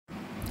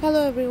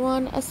Hello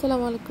everyone,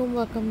 assalamu alaikum,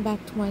 welcome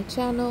back to my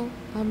channel.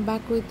 I'm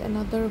back with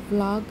another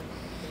vlog,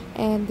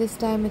 and this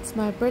time it's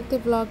my birthday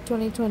vlog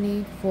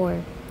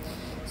 2024.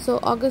 So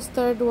August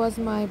 3rd was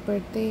my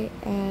birthday,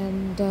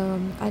 and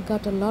I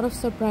got a lot of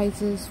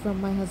surprises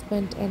from my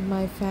husband and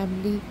my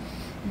family.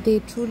 They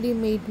truly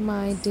made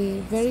my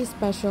day very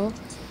special,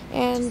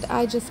 and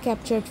I just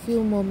captured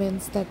few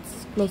moments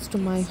that's close to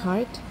my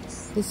heart.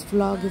 This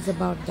vlog is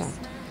about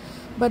that.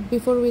 But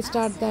before we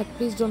start that,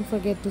 please don't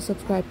forget to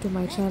subscribe to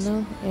my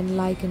channel and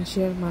like and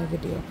share my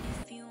video.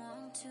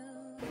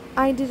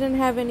 I didn't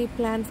have any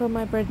plan for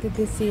my birthday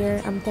this year.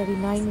 I'm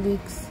 39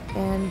 weeks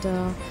and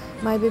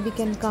my baby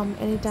can come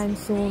anytime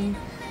soon.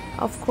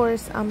 Of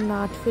course, I'm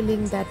not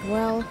feeling that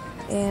well,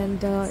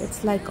 and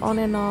it's like on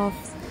and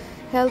off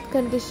health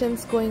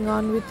conditions going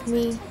on with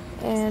me,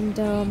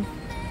 and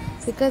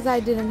because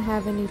I didn't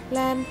have any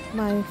plan,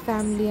 my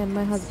family and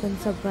my husband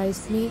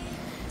surprised me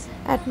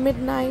at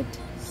midnight.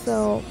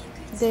 So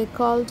they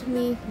called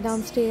me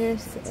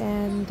downstairs,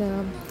 and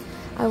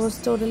I was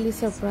totally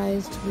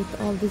surprised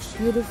with all these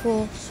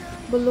beautiful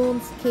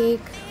balloons,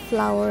 cake,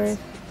 flower,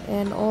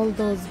 and all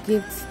those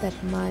gifts that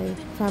my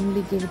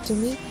family gave to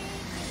me.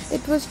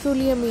 It was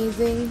truly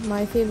amazing.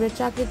 My favorite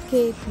chocolate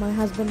cake, my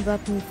husband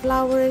brought me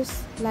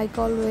flowers like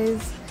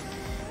always,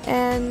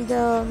 and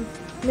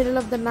middle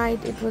of the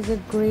night, it was a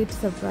great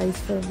surprise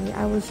for me.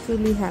 I was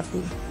truly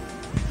happy.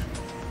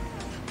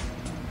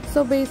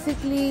 So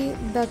basically,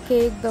 the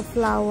cake, the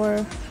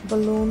flower,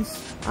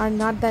 balloons are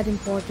not that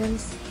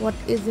important. What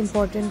is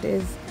important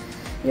is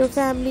your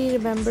family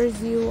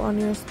remembers you on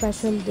your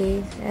special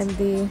day, and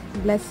they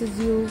blesses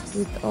you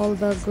with all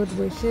the good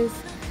wishes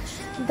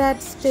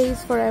that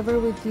stays forever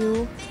with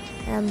you,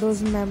 and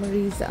those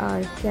memories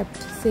are kept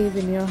safe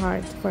in your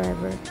heart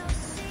forever.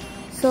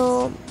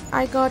 So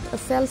I got a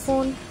cell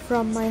phone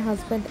from my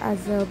husband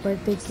as a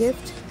birthday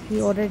gift. He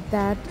ordered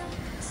that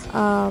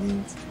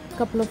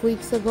couple of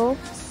weeks ago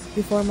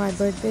before my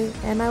birthday,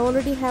 and I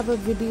already have a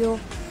video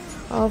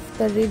of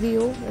the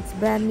review. It's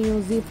brand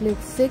new Z Flip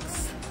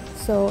 6.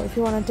 So if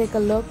you want to take a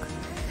look,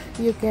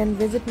 you can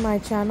visit my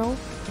channel,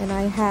 and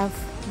I have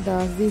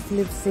the Z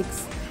Flip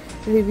 6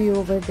 review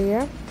over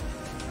there.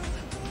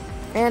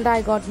 And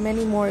I got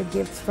many more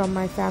gifts from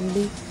my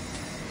family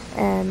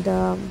and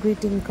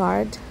greeting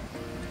card.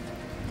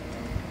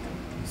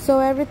 So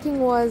everything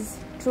was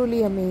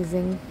truly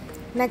amazing.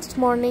 Next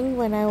morning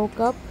when I woke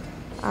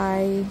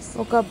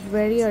up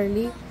very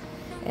early,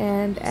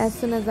 and as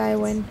soon as I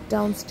went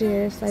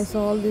downstairs, I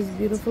saw all these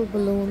beautiful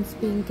balloons,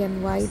 pink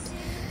and white.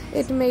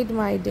 It made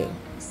my day.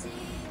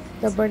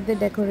 The birthday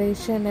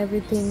decoration,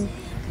 everything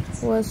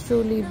was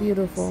truly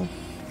beautiful.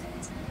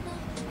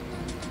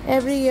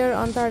 Every year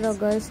on 3rd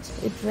August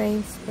it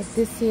rains, but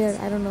this year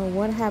I don't know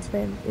what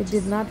happened. It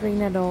did not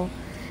rain at all.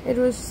 It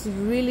was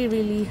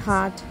really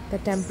hot. The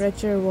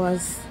temperature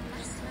was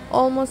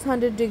almost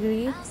 100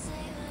 degrees,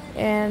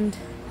 and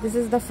this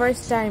is the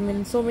first time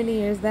in so many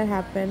years that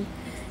happened.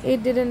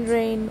 It didn't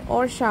rain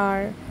or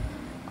shower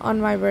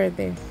on my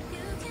birthday.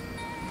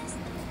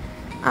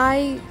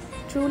 I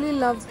truly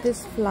loved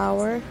this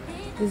flower,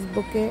 this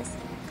bouquet.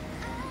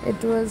 It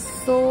was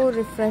so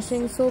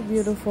refreshing, so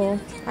beautiful.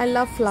 I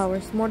love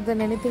flowers more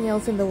than anything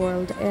else in the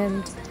world,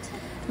 and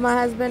my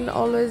husband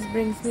always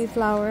brings me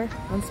flower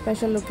on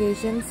special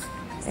occasions,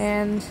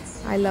 and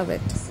I love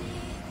it.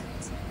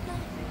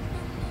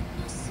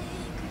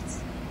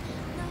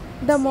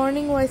 The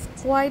morning was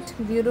quite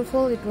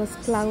beautiful. It was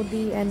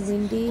cloudy and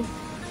windy.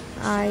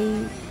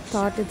 I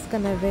thought it's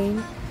gonna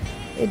rain.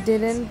 It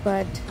didn't,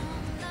 but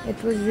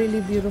it was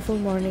really beautiful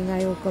morning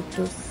I woke up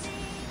to.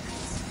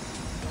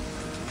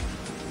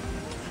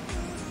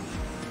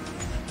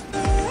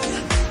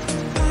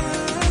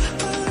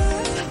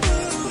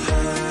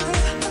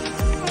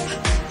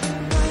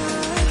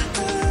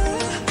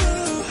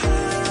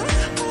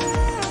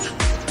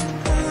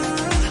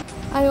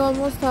 I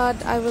almost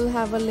thought I will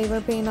have a liver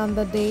pain on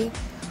the day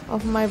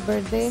of my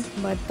birthday,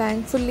 but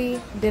thankfully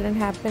didn't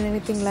happen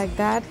anything like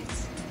that.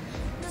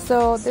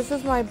 So this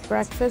is my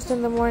breakfast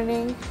in the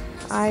morning.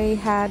 I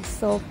had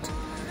soaked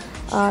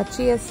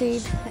chia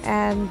seed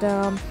and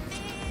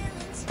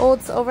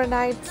oats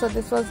overnight. So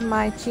this was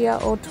my chia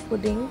oat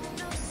pudding,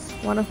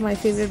 one of my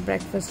favorite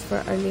breakfasts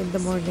for early in the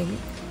morning.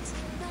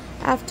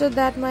 After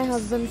that, my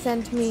husband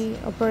sent me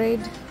a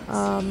parade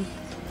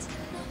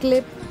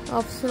clip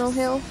of Snow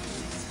Hill.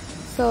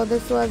 So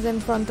this was in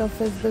front of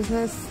his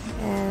business,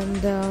 and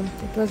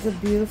it was a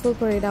beautiful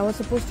parade. I was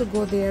supposed to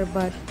go there,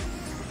 but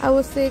I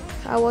was sick.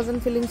 I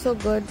wasn't feeling so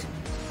good,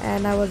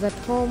 and I was at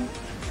home.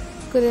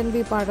 Couldn't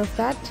be part of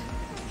that,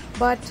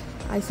 but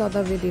I saw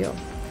the video.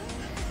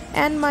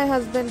 And my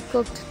husband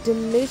cooked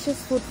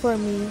delicious food for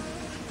me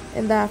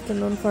in the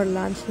afternoon for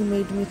lunch. He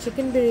made me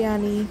chicken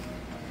biryani,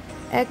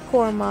 egg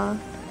korma,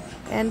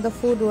 and the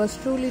food was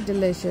truly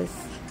delicious.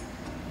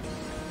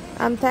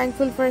 I'm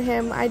thankful for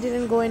him. I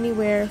didn't go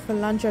anywhere for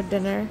lunch or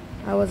dinner.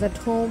 I was at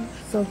home,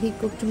 so he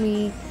cooked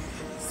me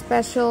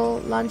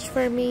special lunch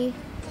for me,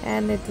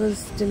 and it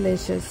was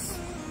delicious.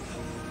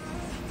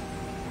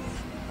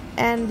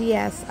 And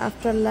yes,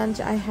 after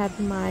lunch I had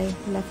my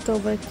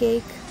leftover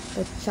cake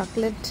with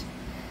chocolate,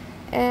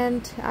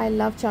 and I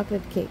love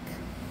chocolate cake.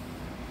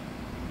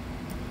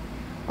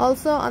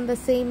 Also on the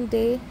same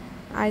day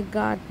I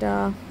got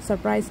a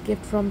surprise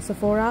gift from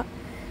Sephora,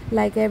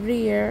 like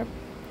every year,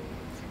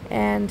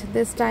 and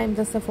this time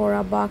the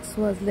Sephora box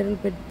was a little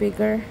bit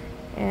bigger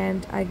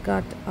and I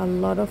got a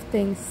lot of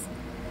things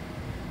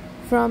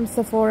from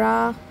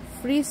Sephora,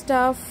 free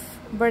stuff,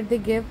 birthday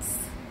gifts.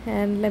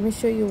 And let me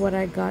show you what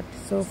I got.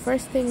 So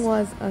first thing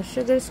was a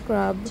sugar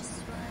scrub,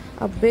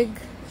 a big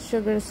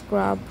sugar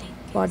scrub,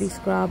 body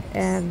scrub,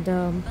 and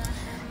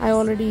I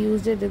already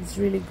used it. It's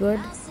really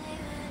good.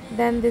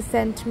 Then they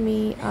sent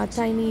me a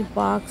tiny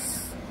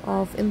box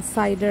of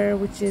Insider,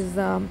 which is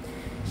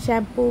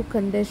shampoo,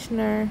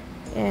 conditioner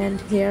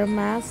and hair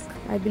mask,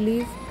 I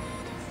believe.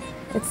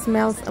 It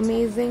smells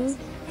amazing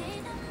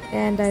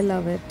and I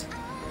love it.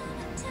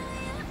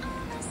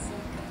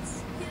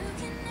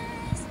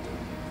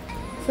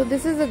 So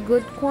this is a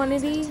good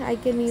quantity. I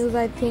can use,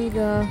 I think,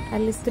 at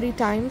least 3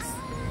 times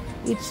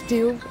each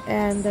tube,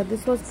 and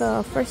this was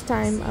the first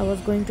time I was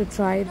going to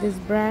try this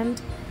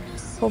brand.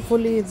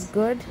 Hopefully it's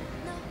good.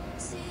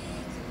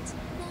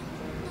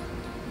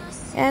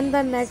 And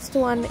the next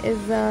one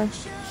is a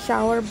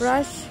shower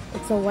brush.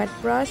 It's a wet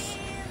brush,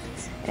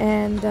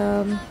 and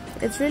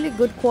it's really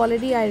good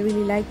quality. I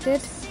really liked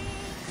it.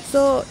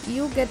 So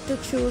you get to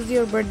choose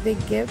your birthday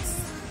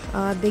gifts.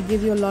 They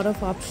give you a lot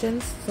of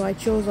options, so I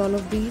chose all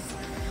of these.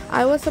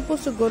 I was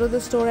supposed to go to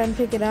the store and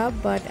pick it up,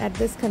 but at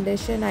this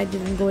condition I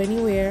didn't go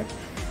anywhere.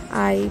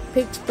 I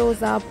picked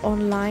those up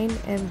online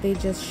and they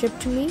just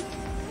shipped to me.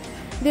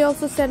 They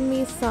also sent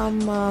me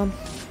some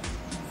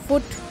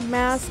foot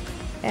mask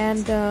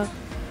and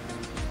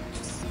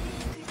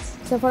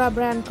Sephora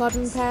brand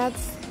cotton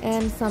pads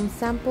and some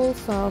samples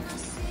of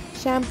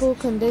shampoo,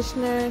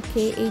 conditioner,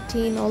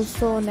 K18.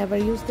 Also never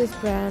used this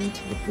brand.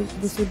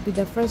 This would be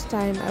the first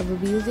time I will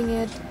be using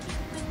it.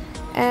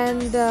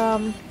 And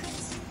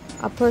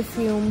a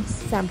perfume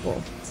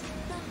sample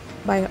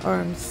by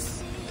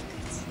Hermes.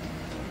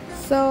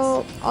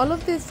 So all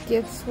of these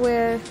gifts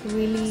were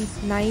really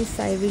nice.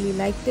 I really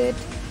liked it,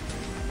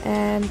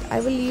 and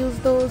I will use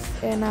those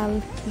and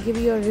I'll give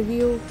you a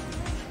review.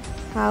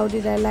 How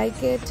did I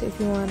like it? If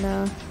you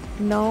wanna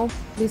know,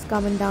 please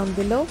comment down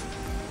below.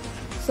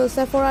 So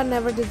Sephora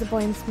never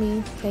disappoints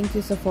me. Thank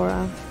you,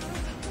 Sephora.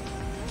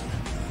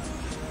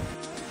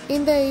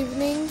 In the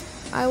evening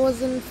I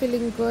wasn't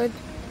feeling good.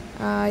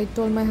 I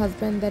told my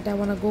husband that I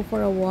want to go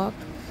for a walk,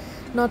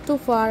 not too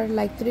far,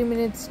 like 3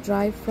 minutes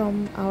drive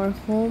from our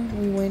home.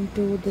 We went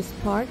to this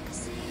park.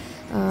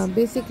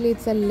 Basically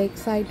it's a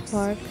lakeside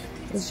park.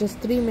 It's just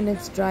 3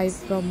 minutes drive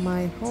from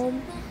my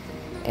home,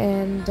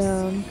 and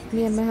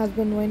me and my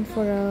husband went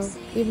for a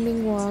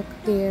evening walk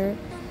there,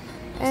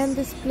 and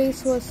this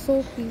place was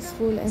so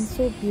peaceful and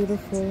so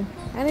beautiful,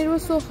 and it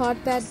was so hot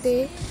that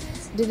day.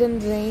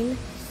 Didn't rain,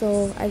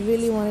 so I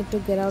really wanted to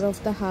get out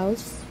of the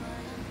house.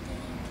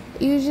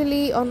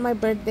 Usually on my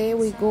birthday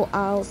we go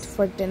out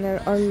for dinner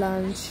or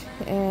lunch,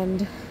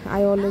 and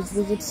I always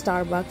visit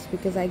Starbucks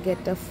because I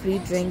get a free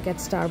drink at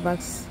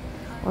Starbucks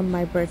on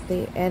my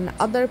birthday, and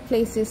other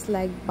places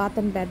like Bath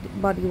and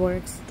Body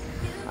Works,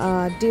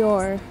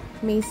 Dior,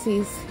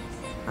 Macy's.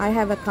 I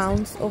have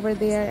accounts over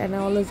there and I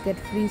always get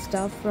free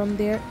stuff from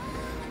there.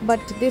 But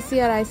this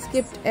year I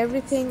skipped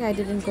everything. I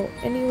didn't go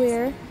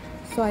anywhere,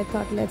 so I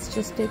thought let's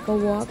just take a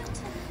walk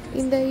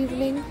in the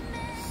evening.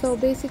 So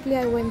basically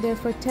I went there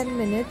for 10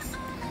 minutes,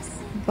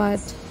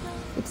 but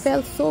it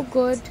felt so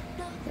good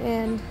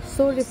and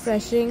so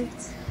refreshing.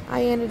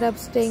 I ended up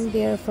staying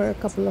there for a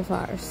couple of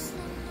hours.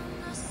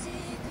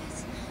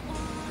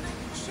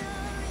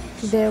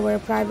 There were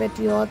private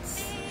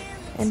yachts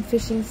and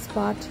fishing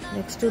spot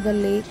next to the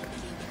lake.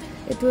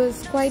 It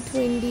was quite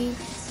windy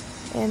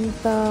and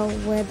the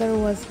weather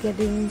was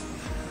getting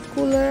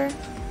cooler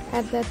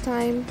at that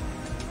time,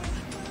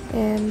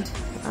 and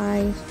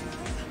I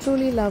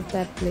truly loved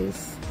that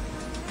place.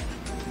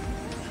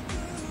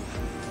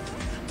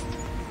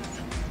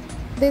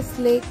 This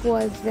lake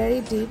was very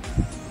deep,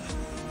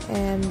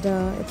 and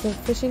it's a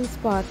fishing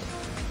spot,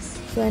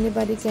 so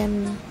anybody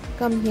can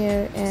come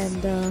here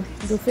and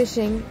do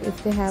fishing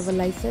if they have a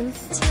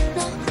license.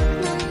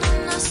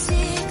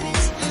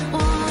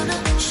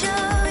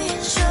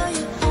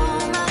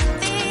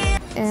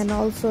 And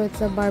also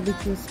it's a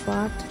barbecue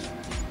spot.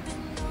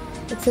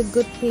 It's a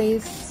good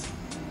place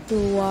to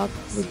walk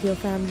with your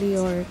family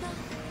or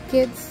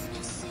kids.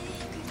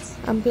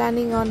 I'm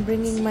planning on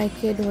bringing my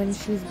kid when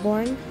she's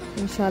born,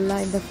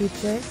 inshallah, in the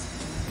future,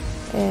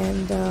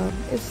 and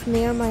it's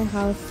near my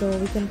house, so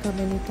we can come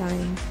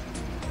anytime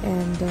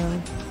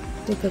and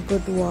take a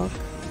good walk.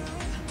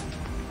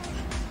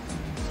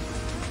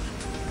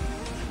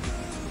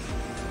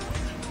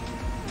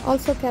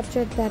 Also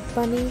captured that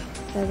bunny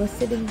that was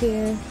sitting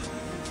there,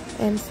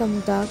 and some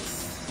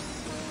ducks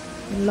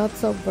and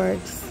lots of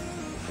birds.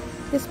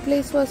 This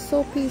place was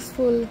so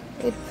peaceful.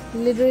 It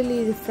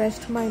literally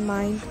refreshed my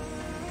mind,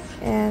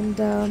 and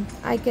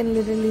I can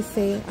literally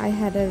say I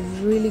had a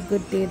really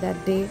good day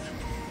that day.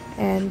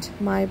 and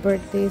my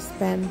birthday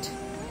spent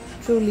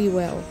truly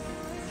well.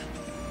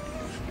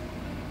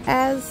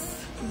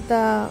 As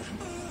the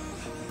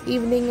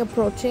evening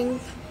approaching,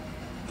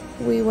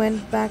 we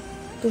went back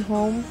to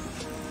home,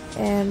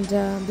 and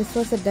this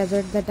was a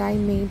dessert that I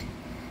made,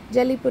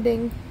 jelly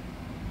pudding,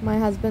 my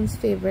husband's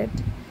favorite,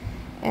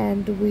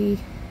 and we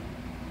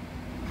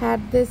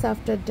had this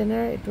after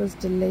dinner. It was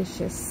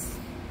delicious.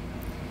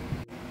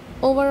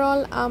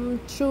 Overall, I'm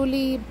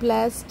truly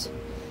blessed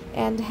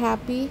and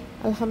happy.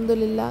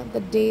 Alhamdulillah, the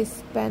day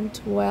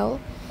spent well,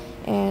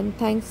 and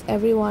thanks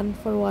everyone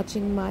for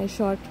watching my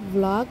short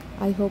vlog.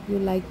 I hope you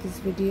like this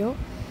video,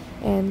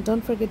 and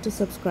don't forget to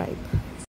subscribe.